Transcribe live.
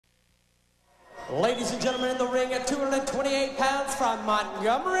Ladies and gentlemen, in the ring at 228 pounds from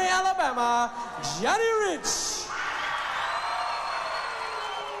Montgomery, Alabama, Johnny Rich.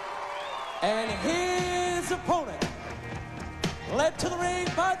 And his opponent, led to the ring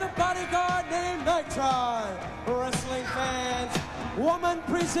by the bodyguard named Nitron. Wrestling fans, Woman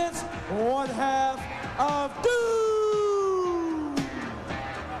presents one half of Doom.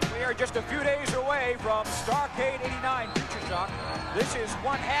 We are just a few days away from Starrcade 89 Future Shock. This is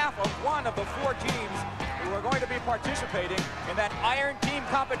one half of one of the four teams who are going to be participating in that Iron Team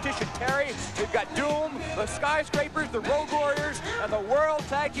competition. Terry, we've got Doom, the Skyscrapers, the Road Warriors, and the World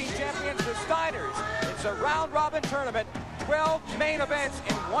Tag Team Champions, the Steiners. It's a round-robin tournament. 12 main events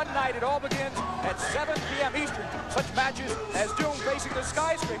in one night. It all begins at 7 p.m. Eastern. Such matches as Doom facing the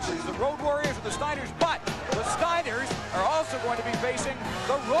Skyscrapers, the Road Warriors, and the Steiners. But the Steiners are also going to be facing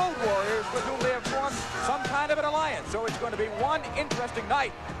the Road Warriors, with whom they have formed some kind of an alliance. So it's going to be one interesting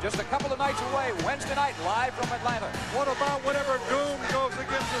night. Just a couple of nights away, Wednesday night, live from Atlanta. What about whenever Doom goes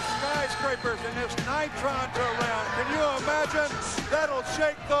against the Skyscrapers in this Nitron round? Can you imagine? That'll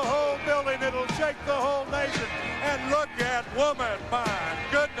shake the whole building. It'll shake the whole nation. And look at Woman, my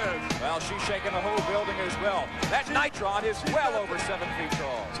goodness. Well, she's shaking the whole building as well. That Nitron is well over 7 feet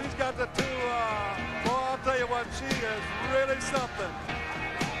tall. She's got the two, well, I'll tell you what, she is really something.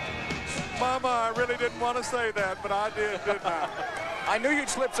 Mama, I really didn't want to say that, but I did, didn't I? I knew you'd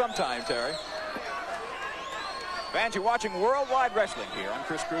slip sometime, Terry. Fans, you're watching Worldwide Wrestling here. I'm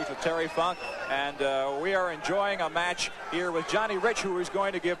Chris Cruz with Terry Funk, and we are enjoying a match here with Johnny Rich, who is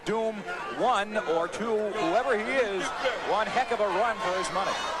going to give Doom one or two, whoever he is, one heck of a run for his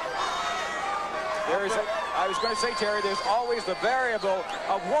money. I was going to say, Terry, there's always the variable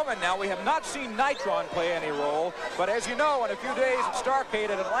of Woman. Now, we have not seen Nitron play any role, but as you know, in a few days at Starrcade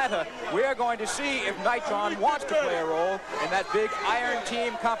at Atlanta, we are going to see if Nitron wants to play a role in that big Iron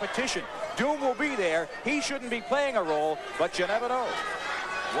Team competition. Doom will be there. He shouldn't be playing a role, but you never know.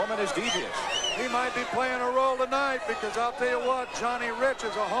 Woman is devious. He might be playing a role tonight, because I'll tell you what, Johnny Rich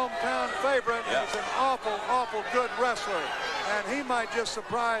is a hometown favorite. Yeah. He's an awful, awful good wrestler. And he might just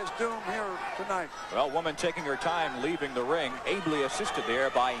surprise Doom here tonight. Well, Woman taking her time leaving the ring, ably assisted there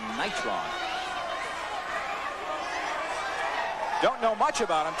by Nitron. Don't know much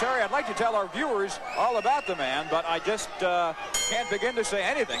about him, Terry. I'd like to tell our viewers all about the man, but I just can't begin to say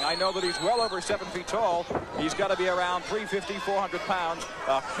anything. I know that he's well over 7 feet tall. He's got to be around 350, 400 pounds.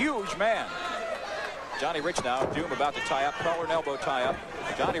 A huge man. Johnny Rich now. Doom about to tie up. Collar and elbow tie up.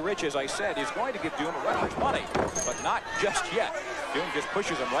 Johnny Rich, as I said, is going to give Doom a run for his money, but not just yet. Doom just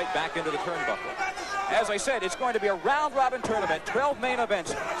pushes him right back into the turnbuckle. As I said, it's going to be a round-robin tournament, 12 main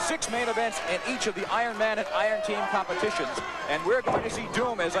events, 6 main events in each of the Iron Man and Iron Team competitions. And we're going to see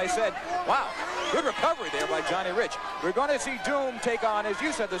Doom, as I said, wow, good recovery there by Johnny Rich. We're going to see Doom take on, as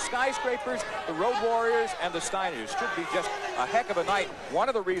you said, the Skyscrapers, the Road Warriors, and the Steiners. Should be just a heck of a night. One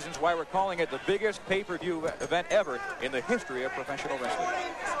of the reasons why we're calling it the biggest pay-per-view event ever in the history of professional wrestling.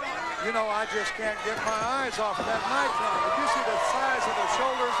 You know, I just can't get my eyes off of that Nitron. Did you see the size of the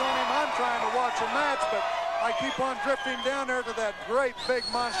shoulders on him? I'm trying to watch a match, but I keep on drifting down there to that great, big,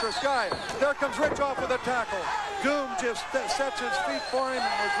 monstrous guy. There comes Rich off with a tackle. Doom just sets his feet for him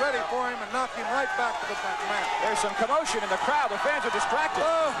and was ready for him and knocked him right back to the mat. There's some commotion in the crowd. The fans are distracted.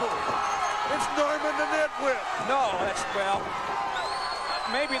 Oh, it's Norman the Nitwit. No, that's, well,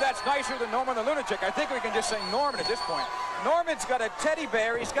 maybe that's nicer than Norman the Lunatic. I think we can just say Norman at this point. Norman's got a teddy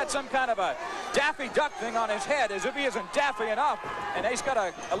bear. He's got some kind of a Daffy Duck thing on his head, as if he isn't daffy enough. And he's got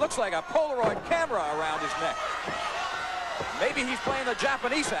it looks like a Polaroid camera around his neck. Maybe he's playing the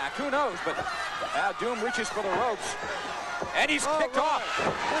Japanese act. Who knows? But now Doom reaches for the ropes. And he's kicked off.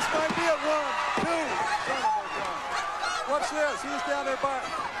 This might be a 1, 2. Son of a gun. What's this? He's down there by...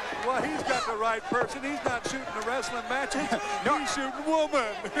 Well, he's got the right person. He's not shooting a wrestling match. No. He's shooting Woman.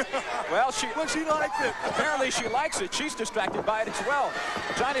 Well, she liked it. Apparently she likes it. She's distracted by it as well.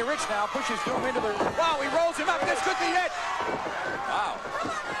 Johnny Rich now pushes Doom into the... Wow, he rolls him up. This could be it. Wow.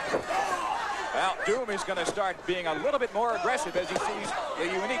 Well, Doom is going to start being a little bit more aggressive as he sees the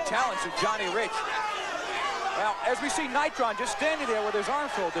unique talents of Johnny Rich. Well, as we see Nitron just standing there with his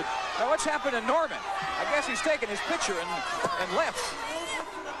arms folded. Now, what's happened to Norman? I guess he's taken his picture and left.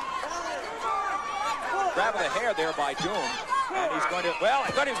 Grabbing the hair there by Doom. And he's going to, well,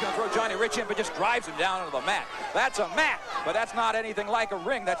 I thought he was going to throw Johnny Rich in, but just drives him down onto the mat. That's a mat, but that's not anything like a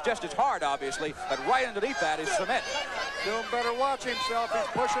ring. That's just as hard, obviously. But right underneath that is cement. Doom better watch himself.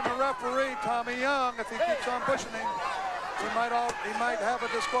 He's pushing the referee, Tommy Young, if he keeps on pushing him. He might have a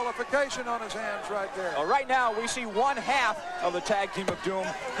disqualification on his hands right there. Well, right now, we see one half of the tag team of Doom.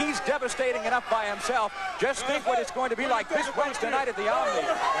 He's devastating enough by himself. Just think what it's going to be like this Wednesday night at the Omni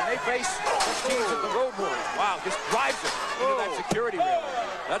when they face the teams of the Road Warriors. Wow, just drives it into that security railing.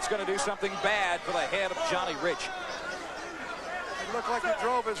 That's going to do something bad for the head of Johnny Rich. It looked like he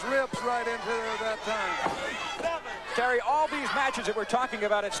drove his ribs right into there that time. Terry, all these matches that we're talking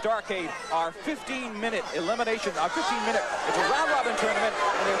about at Starrcade are 15-minute elimination, 15-minute, it's a round-robin tournament,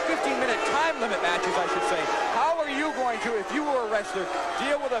 and they're 15-minute time limit matches, I should say. How are you going to, if you were a wrestler,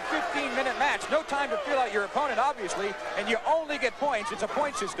 deal with a 15-minute match? No time to feel out your opponent, obviously, and you only get points. It's a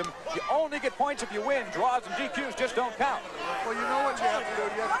point system. You only get points if you win. Draws and DQs just don't count. Well, you know what you have to do.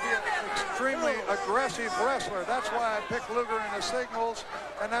 You have to be an extremely aggressive wrestler. That's why I picked Luger in the singles,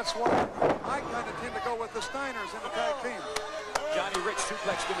 and that's why I kind of tend to go with the Steiners in the tag team. Johnny Rich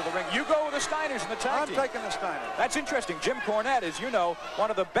suplexed into the ring. You go with the Steiners in the tag team. I'm taking the Steiners. That's interesting. Jim Cornette, as you know, one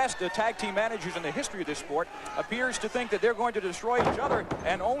of the best tag team managers in the history of this sport, appears to think that they're going to destroy each other,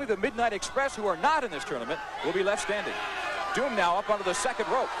 and only the Midnight Express, who are not in this tournament, will be left standing. Doom now up onto the second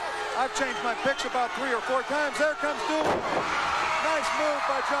rope. I've changed my picks about 3 or 4 times. There comes Doom. Nice move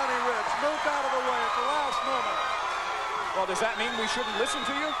by Johnny Rich. Moved out of the way at the last moment. Well, does that mean we shouldn't listen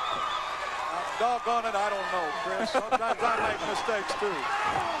to you? Doggone it, I don't know, Chris. Sometimes I make mistakes, too.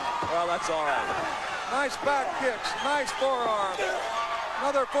 Well, that's all right. Nice back kicks. Nice forearm.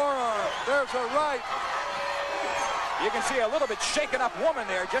 Another forearm. There's a right. You can see a little bit shaken up woman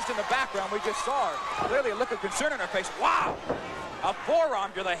there just in the background. We just saw her. Clearly a look of concern in her face. Wow! A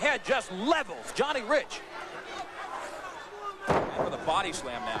forearm to the head just levels Johnny Rich. And for the body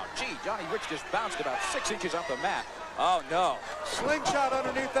slam now. Gee, Johnny Rich just bounced about 6 inches off the mat. Oh no! Slingshot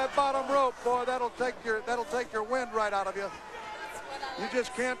underneath that bottom rope, boy. That'll take your wind right out of you. You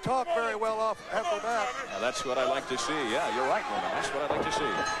just can't talk very well off after that. Now, that's what I like to see. Yeah, you're right, woman. That's what I like to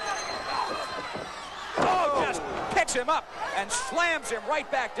see. Oh, just picks him up and slams him right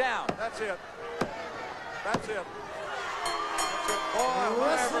back down. That's it. That's it. That's it. Boy, I'm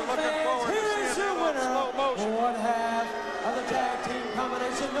ever looking forward to seeing him in slow motion. One half of the tag team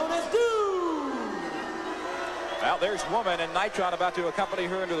combination known as Doom. Well, there's Woman and Nitron about to accompany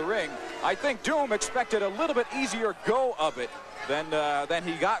her into the ring. I think Doom expected a little bit easier go of it than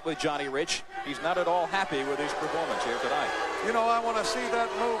he got with Johnny Rich. He's not at all happy with his performance here tonight. You know, I want to see that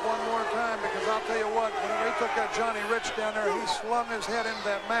move one more time, because I'll tell you what, when they took that Johnny Rich down there, he slung his head into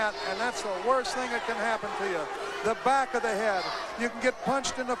that mat, and that's the worst thing that can happen to you. The back of the head. You can get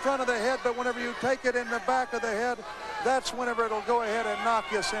punched in the front of the head, but whenever you take it in the back of the head, that's whenever it'll go ahead and knock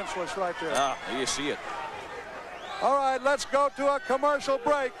you senseless right there. Ah, you see it. All right, let's go to a commercial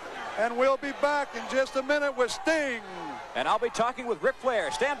break, and we'll be back in just a minute with Sting. And I'll be talking with Ric Flair.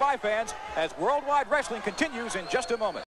 Stand by, fans, as Worldwide Wrestling continues in just a moment.